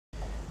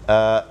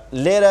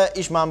لێرە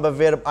ئیشمان بە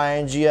verb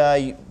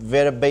ing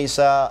verb base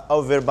ئەو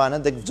ڤێربانە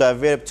هەندێک جا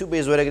verb to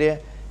base وەرەگرێ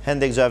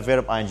هەندێک جا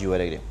verb ing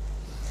وەرەگرێ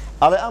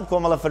ئەڵێ ئەم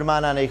کۆمەڵە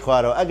فەرمانانەی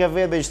خوارەوە ئەگە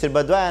verb بیشتر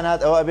بە دوایان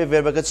هات ئەوە ئەبێ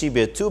verبەکە چی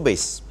بێت to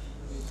base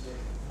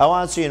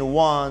ئەوان چین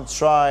want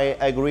try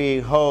agree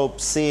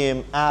hope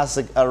seem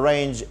ask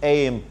arrange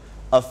aim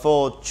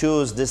afford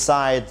choose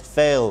decide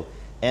fail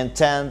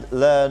intend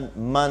learn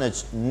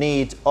manage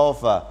need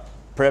offer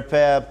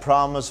prepare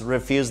promise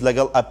refuse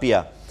لەگەڵ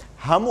appear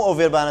هەموو ئەو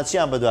ڤێربانە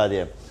چیان بەدوا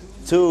دێ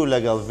to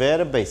لەگەڵ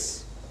verb base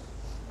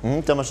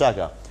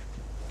تەماشاکە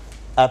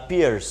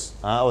appears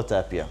ئەوە تا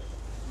appear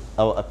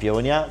ئەو appear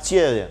وەنیا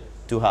چیە دێ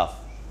to have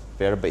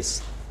verb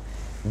base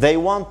they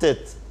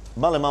wanted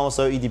بەڵێ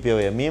مامۆستا ئیدی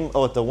پێوەیە میم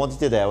ئەوە تا wanted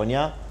تێدایە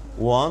وەنیا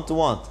want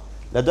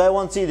لە دوای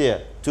want چی دێ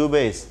to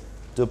base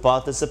to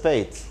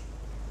participate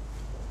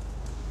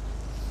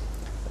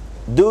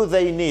do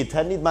they need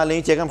هەر نیدمان لە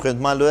یەکێکەم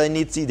خوێندمان لە دوای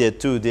need چی دێ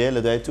to دێ لە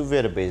دوای to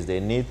verb base دێ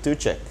need to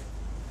check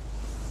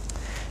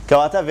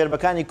کەواتە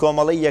ڤێربەکانی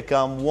کۆمەڵی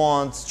یەکەم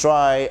want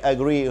try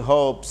agree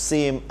hope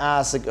seem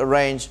ask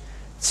arrange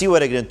چی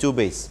وەرەگرن to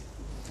base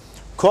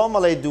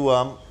کۆمەڵی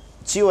دووەم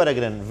چی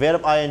وەرەگرن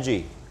verb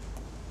ing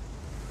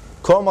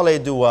کۆمەڵی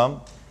دووەم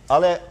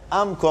ئەڵێ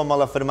ئەم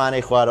کۆمەڵە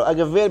فەرمانەی خوارەوە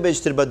ئەگە verb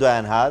بیشتر بە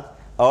دوایان هات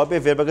ئەوە پێ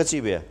ڤێربەکە چی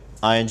بێ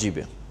ing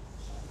بێ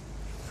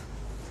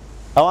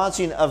ئەوان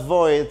چین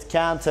avoid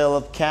can't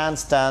help can't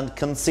stand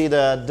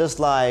consider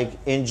dislike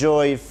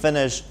enjoy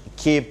finish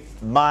keep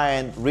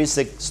mind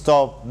risk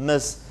stop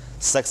miss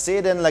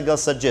succeed in لەگەڵ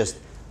suggest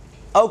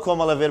ئەو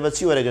کۆمەڵە ڤێربە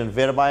چی وەرەگرن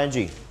verb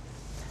ing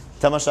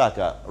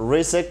تەماشاکە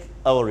risk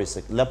ئەوە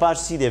risk لە پاش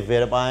چی دێ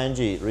verb ing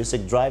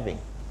risk driving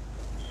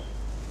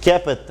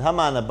کێپت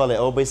هەمانە بەڵێ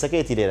ئەو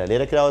بیسەکەیتی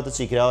لێرە کراوەتە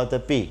چی کراوەتە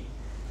پی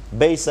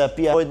بیسە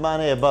پی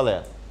ئەوەیدمانەیە بەڵێ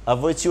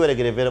ئەڤۆی چی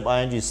وەرەگرێ verb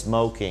ing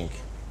smoking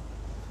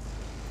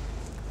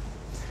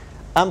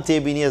ئەم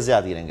تێبینیە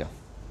زیاد گرنگە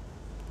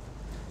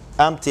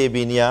ئەم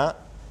تێبینیە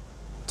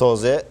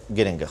تۆزێ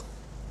گرنگە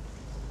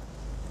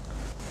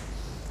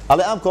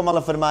ئەڵێ ئەم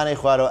کۆمەڵە فەرمانەی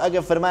خوارەوە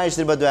ئەگە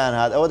فەرمانیشتر بە دوایان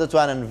هات ئەوە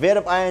دەتوانن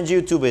verb ing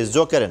و to base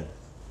جۆکەرن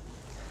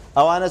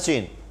ئەوانە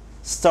چین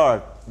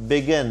start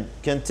begin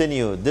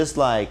continue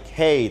dislike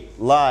hate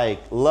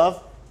like love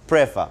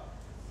prefer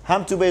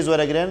هەم to base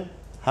وەرەگرن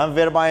هەم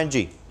verb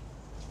ing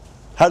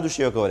هەردوو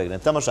شێوەکە وەرەگرن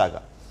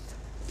تەماشاکە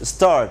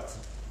start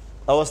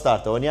ئەوە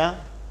startەوە نیە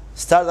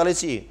start ئەڵێ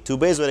چی to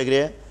base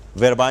وەرەگرێ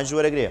verb ing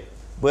وەرەگرێ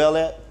بۆی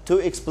ئەڵێ to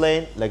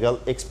explain لەگەڵ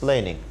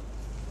explaining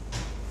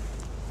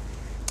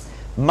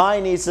my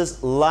nieces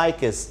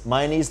like us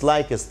my niece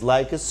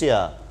like us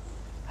چیە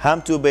هەم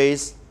to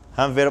base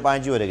هەم verb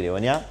ing وەرەگرێ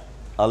وەنیا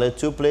ئەڵێ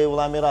to play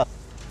وڵامی ڕاست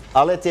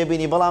ئەڵێ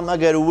تێبینی بەڵام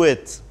ئەگەر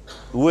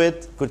with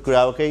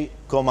کورتکراوەکەی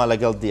کۆما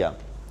لەگەڵ دیە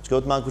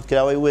چکەوتمان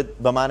کورتکراوەی with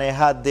بەمانەیە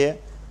هات دێ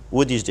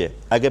ودیش دێ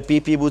ئەگەر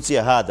پیپی بوو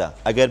چیە هادا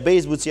ئەگەر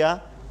بیس بوو چیە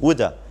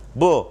ودا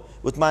بۆ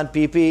وتمان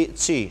پیپی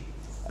چی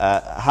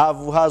هاو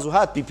و هاز و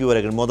هات پیپی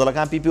وەرەگرن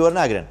مۆدەڵەکان پیپی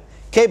وەرناگرن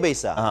کەی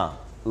بیسە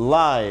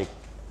like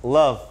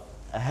love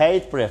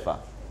hate prefer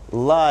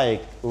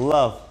like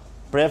love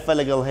prefer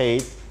لەگەڵ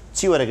hate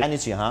چی وەرەگرانی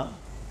چی ها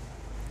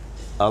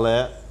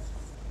ئەڵێ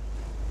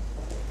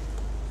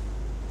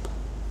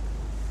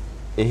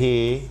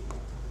he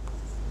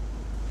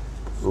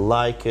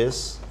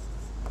likes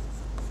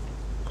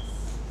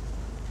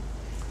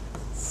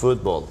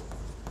football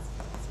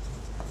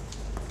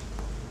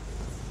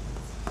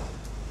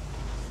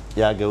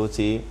یا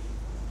گەوتی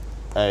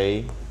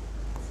A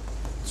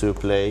to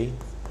play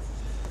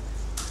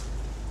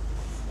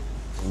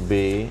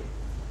B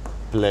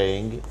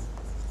playing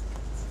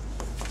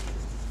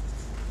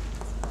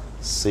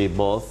C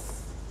both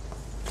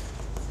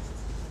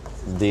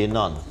D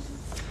none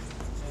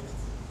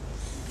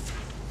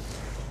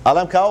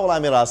ئەڵێم کاوە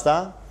وەڵامی ڕاستە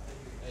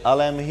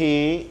ئەڵێم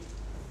هی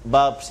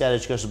با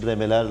پرسیارێکەش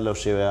بدەمێ لەو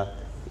شێوەیە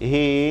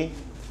he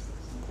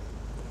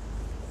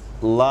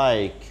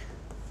like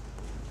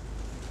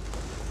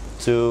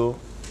to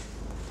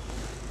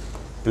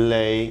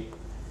play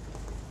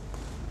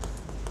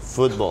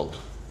football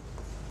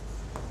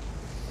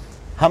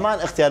هەمان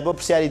اختیار بۆ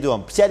پرسیاری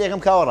دووەم پرسیاری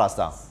یەکەم کاوە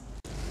ڕاستە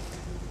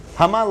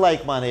هەمان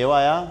لایکمانەیە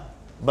وایە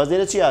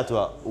بەزێرە چی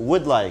هاتووە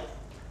would like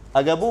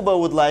ئەگە بوو بە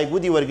would like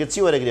وودی وەرگرت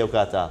چی وەرەگرێ و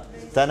کاتە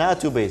تەنها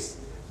to base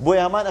بۆی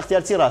هەمان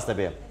اختیار چی ڕاستە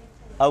بێ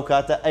ئەو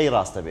کاتە ئەی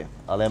ڕاستە بێ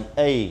ئەڵێم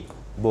ئەی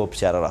بۆ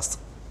پرسیارە ڕاستە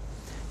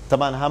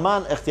تەمان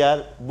هەمان اختیار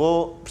بۆ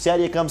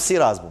پرسیاری یەکەم سی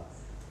ڕاست بوو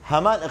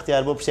هەمان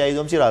اختیار بۆ پرسیاری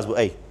دووەم چی ڕاست بوو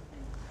ئەی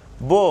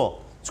بۆ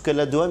چکە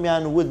لە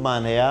دووەمیان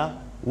وودمان هەیە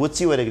وود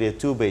چی وەرەگرێت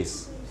to base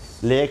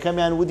لە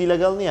یەکەمیان وودی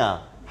لەگەڵ نییە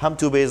هەم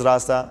to base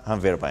ڕاستە هەم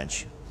verb ing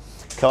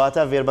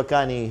کەواتە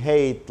ڤێربەکانی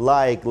hate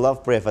like love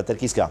prefer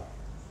تەرکیزکە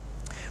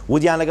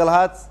وودیان لەگەڵ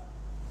هات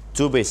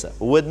to base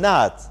وود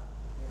نهات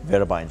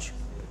verb ing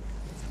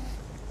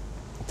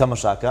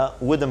تەماشاکە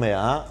ودم هەیە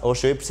ئەو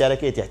شێوەی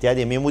پرسیارەکەی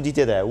احتیاجی مێم وودی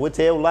تێدایە وود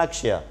هەیە و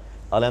لاکشیە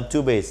ئەڵێم to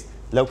base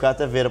لەو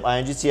کاتە verb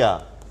ing چییە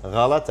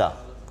غەڵەتە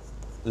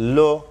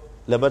لۆ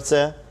لەبەر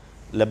چە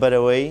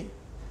لەبەرەوەی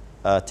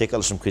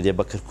تێکەڵشم کردێ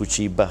بە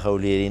کەرکوچی بە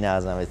هەولێری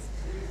نازانێت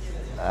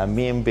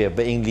ئەمیم بێ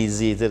بە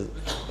ئینگلیزی تر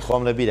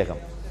خۆم لە بیرەکەم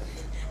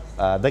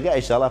دەگە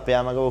ئیشاڵا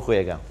پەیامەکە بۆ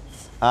خۆیەکە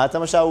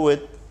ئاتەمەشا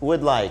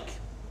would like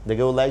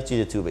دەگە would like چی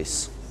دە تو بێس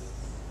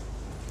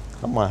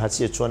هەمووان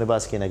هەرچیە چۆنی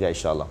باسکەی نەگا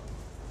ئیشاڵا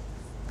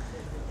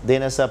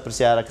دێنە سەر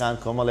پرسیارەکان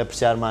کۆمەڵێ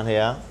پرسیارمان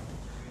هەیە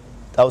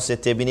ئەو سێ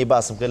تێبینی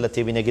باسم کرد لە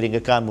تێبینە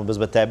گرنگەکان بوو بەس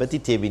بە تایبەتی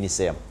تێبینی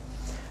سێم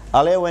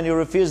ئەڵێ when you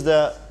refuse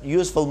the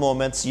useful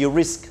moments you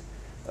risk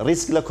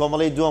لە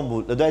کۆمەڵی دووەم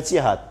بوو لە دوای چی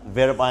هات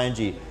verb ing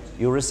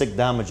you risk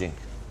damaging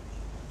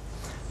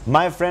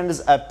my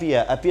friends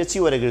appear چی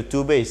وەرەگرت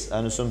to base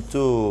ئەنووسم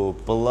to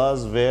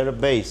plus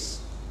verb base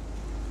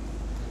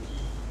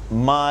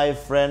my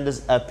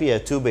friends appear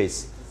to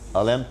base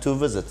ئەڵێم to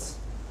visit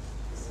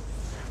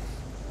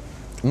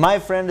my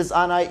friends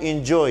and I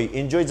enjoy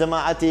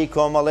جەماعەتی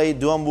کۆمەڵی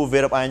دووەم بوو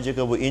verb ing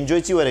کە بوو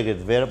enjoy چی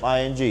وەرەگرت verb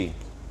ing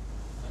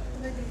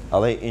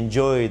ئەڵێ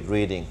enjoyed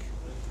reading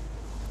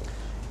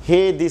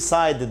he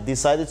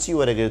decided چی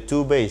وەرەگرت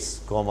to base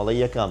کۆمەڵی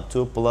یەکەم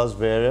to plus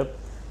verb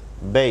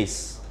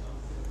base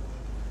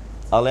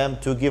ئەڵێم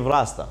to give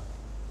ڕاستە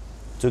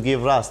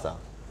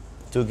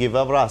to give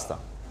up ڕاستە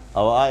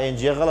ئەوە ing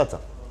غەڵەتە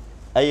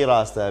ئەی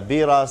ڕاستە b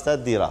ڕاستە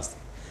d ڕاستە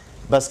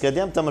بەس کە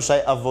دێم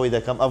تەمەشای avoid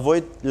دەکەم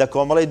avoid لە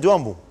کۆمەڵی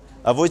دووەم بوو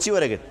avoid چی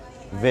وەرەگرت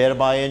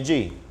verb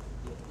ing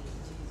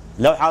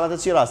لەو حاڵەتە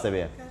چی ڕاستە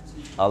بێ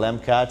ئەڵێم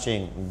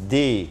catching d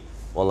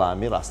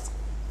وەڵامی ڕاستە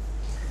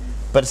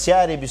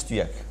پرسیاری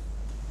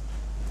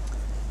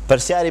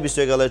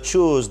 21 ئەڵێ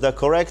choose the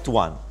correct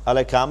one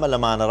ئەڵێ کامە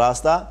لەمانە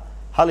ڕاستە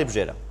هەڵی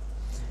بژێرە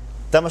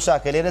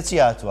تەمەشاکە لێرە چی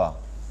هاتووە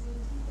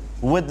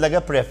would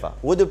لەگە پرێفە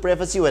would و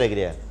پرێفە چی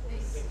وەرەگرێ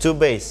to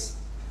base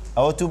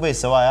ئەوە to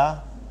base وایە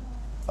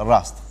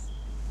ڕاست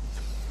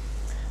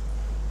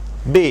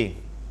b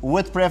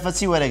would پرێفە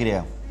چی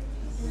وەرەگرێ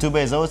to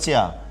base ئەوە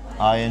چیە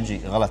ing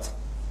غەڵەت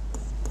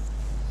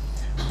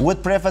would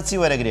پرێفە چی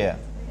وەرەگرێ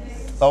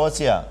ئەوە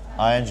چیە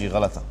ing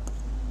غەڵەتە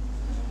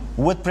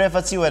would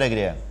پرێفە چی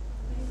وەرەگرێ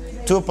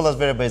to plus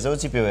verb base ئەوە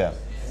چی پێوەیە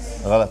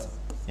غەڵەت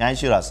یانی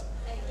چی ڕاست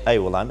ئەی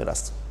وەڵامی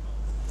ڕاست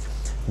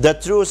the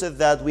truth is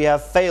that we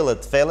have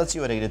failed چی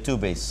وەرەگرێ to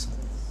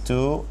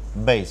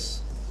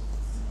base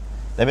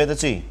دەبێتە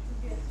چی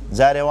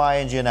جارێ وا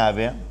ing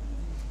نابێ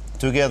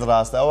to get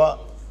ڕاستە ئەوە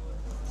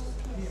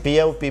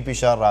پێ و پی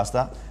پیشان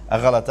ڕاستە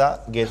غەڵەتە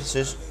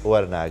گێتشش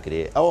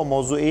وەرناگرێ ئەوە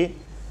مۆزوعی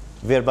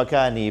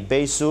ڤێربەکانی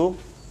base و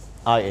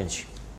ing